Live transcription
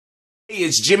Hey,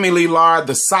 it's Lee Lard,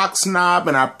 the sock snob,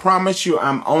 and I promise you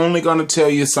I'm only going to tell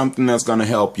you something that's going to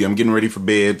help you. I'm getting ready for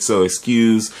bed, so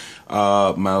excuse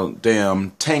my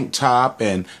damn tank top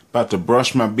and about to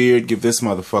brush my beard, give this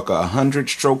motherfucker 100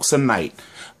 strokes a night.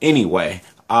 Anyway,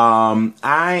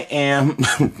 I am,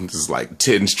 this is like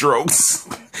 10 strokes.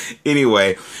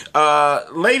 Anyway,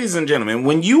 ladies and gentlemen,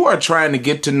 when you are trying to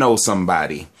get to know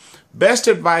somebody, best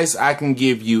advice I can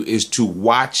give you is to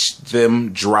watch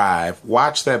them drive.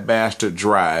 Watch that bastard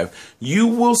drive. You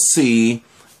will see,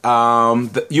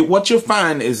 what you'll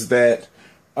find is that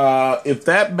if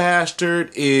that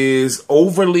bastard is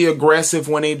overly aggressive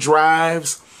when he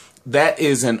drives, that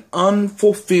is an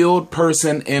unfulfilled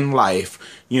person in life.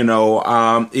 You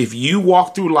know, if you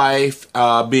walk through life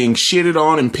being shitted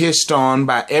on and pissed on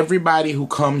by everybody who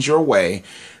comes your way,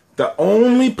 the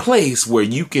only place where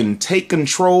you can take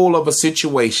control of a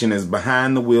situation is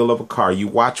behind the wheel of a car. You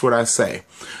watch what I say.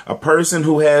 A person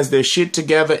who has their shit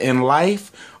together in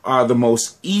life are the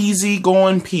most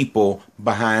easygoing people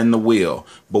behind the wheel.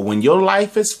 But when your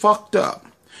life is fucked up,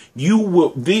 you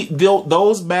will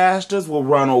those bastards will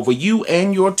run over you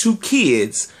and your two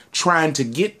kids trying to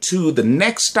get to the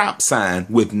next stop sign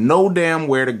with no damn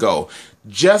where to go.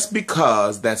 Just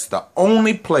because that's the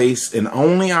only place and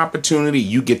only opportunity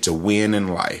you get to win in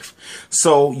life.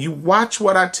 So you watch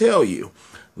what I tell you.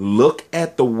 Look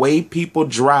at the way people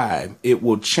drive. It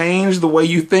will change the way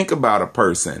you think about a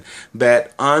person.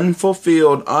 That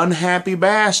unfulfilled, unhappy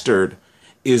bastard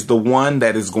is the one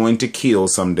that is going to kill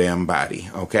some damn body,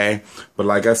 okay? But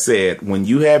like I said, when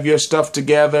you have your stuff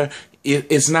together,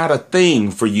 it's not a thing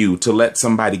for you to let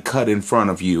somebody cut in front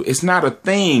of you. It's not a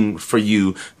thing for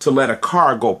you to let a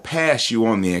car go past you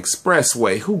on the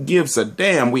expressway. Who gives a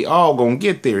damn? We all gonna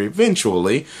get there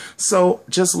eventually. So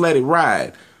just let it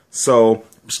ride. So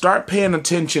start paying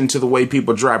attention to the way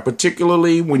people drive,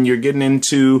 particularly when you're getting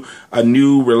into a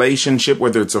new relationship,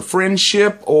 whether it's a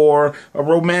friendship or a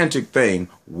romantic thing.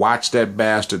 Watch that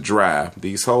bastard drive.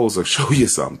 These hoes will show you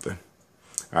something.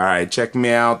 All right, check me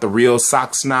out.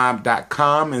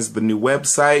 TheRealSockSnob.com is the new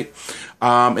website.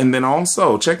 And then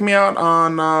also check me out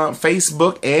on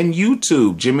Facebook and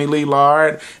YouTube. Lee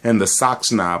Lard and the Sock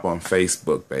Snob on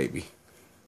Facebook, baby.